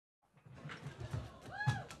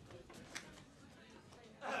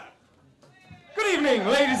evening,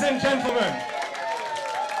 ladies and gentlemen.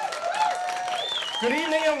 Good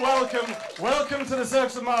evening and welcome. Welcome to the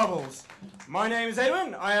Circus of Marbles. My name is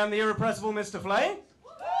Edwin. I am the irrepressible Mr. Flay.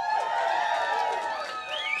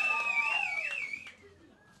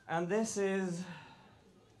 And this is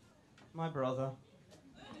my brother.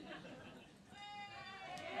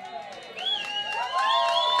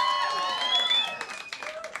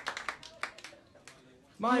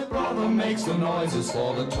 My brother makes the noises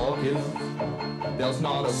for the talkies. There's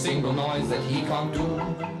not a single noise that he can't do.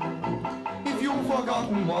 If you've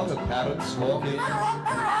forgotten what a parrot squawk is,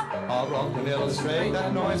 I'll rock and illustrate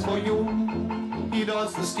that noise for you. He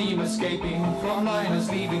does the steam escaping from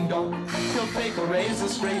liners leaving dock. He'll take a razor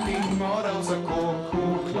scraping or else a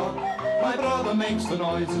cuckoo clock. My brother makes the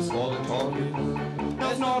noises for the talkies.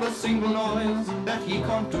 There's not a single noise that he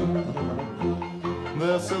can't do.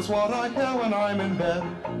 This is what I hear when I'm in bed.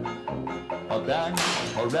 A bang,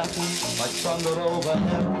 a rattle, like thunder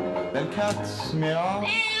overhead. Then cats meow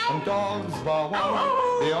and dogs bow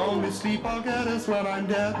wow. The only sleep I'll get is when I'm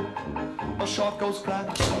dead. A shot goes crack,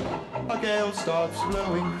 a gale starts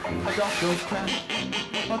blowing, a duck goes crack,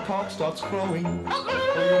 a cock starts crowing.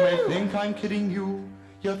 Oh, you may think I'm kidding you,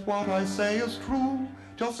 yet what I say is true.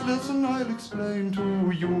 Just listen, I'll explain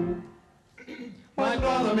to you. My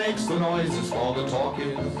brother makes the noises for the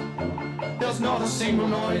talkies. There's not a single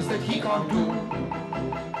noise that he can't do.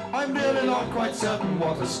 I'm really not quite certain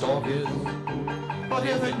what a stork is, but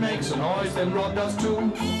if it makes a noise, then Rod does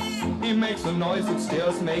too. He makes the noise that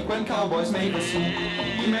steers make when cowboys make a suit.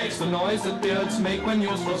 He makes the noise that beards make when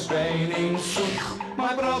used for straining suits.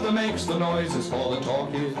 My brother makes the noises for the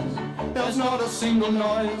talkies. There's not a single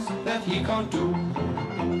noise that he can't do.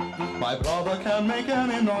 My brother can make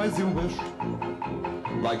any noise you wish,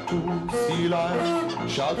 like two sea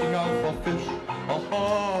lions shouting out for fish, a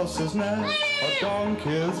horse's neigh, a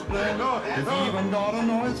donkey's play. He's even got a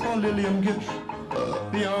noise for Lillian Gish.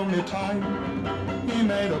 The only time he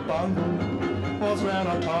made a bungle was when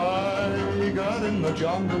a tiger in the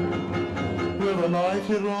jungle with a knife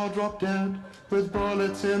he'd Rod drop dead, with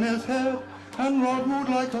bullets in his head, and Rod would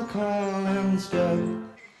like to call instead.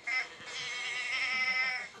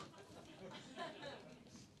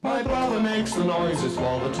 My brother makes the noises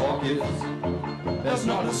for the talkies. There's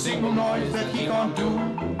not a single noise that he can't do.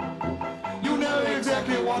 You know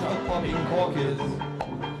exactly what a popping cork is.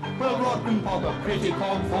 Well, Rod can pop a pretty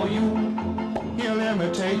cork for you. He'll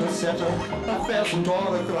imitate a setter, a pheasant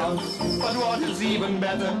or a grouse. But what is even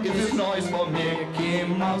better is his noise for Mickey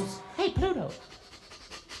Mouse. Hey, Pluto.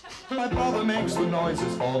 My brother makes the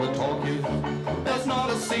noises for the talkies. There's not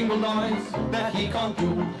a single noise that he can't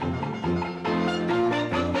do.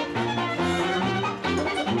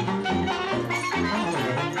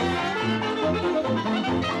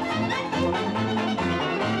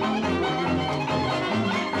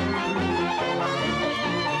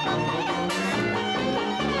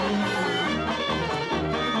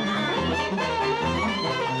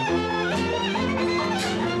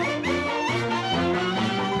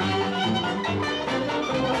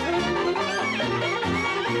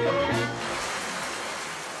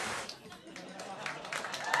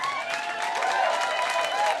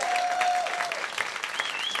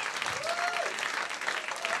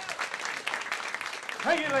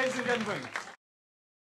 Thank you, ladies and gentlemen.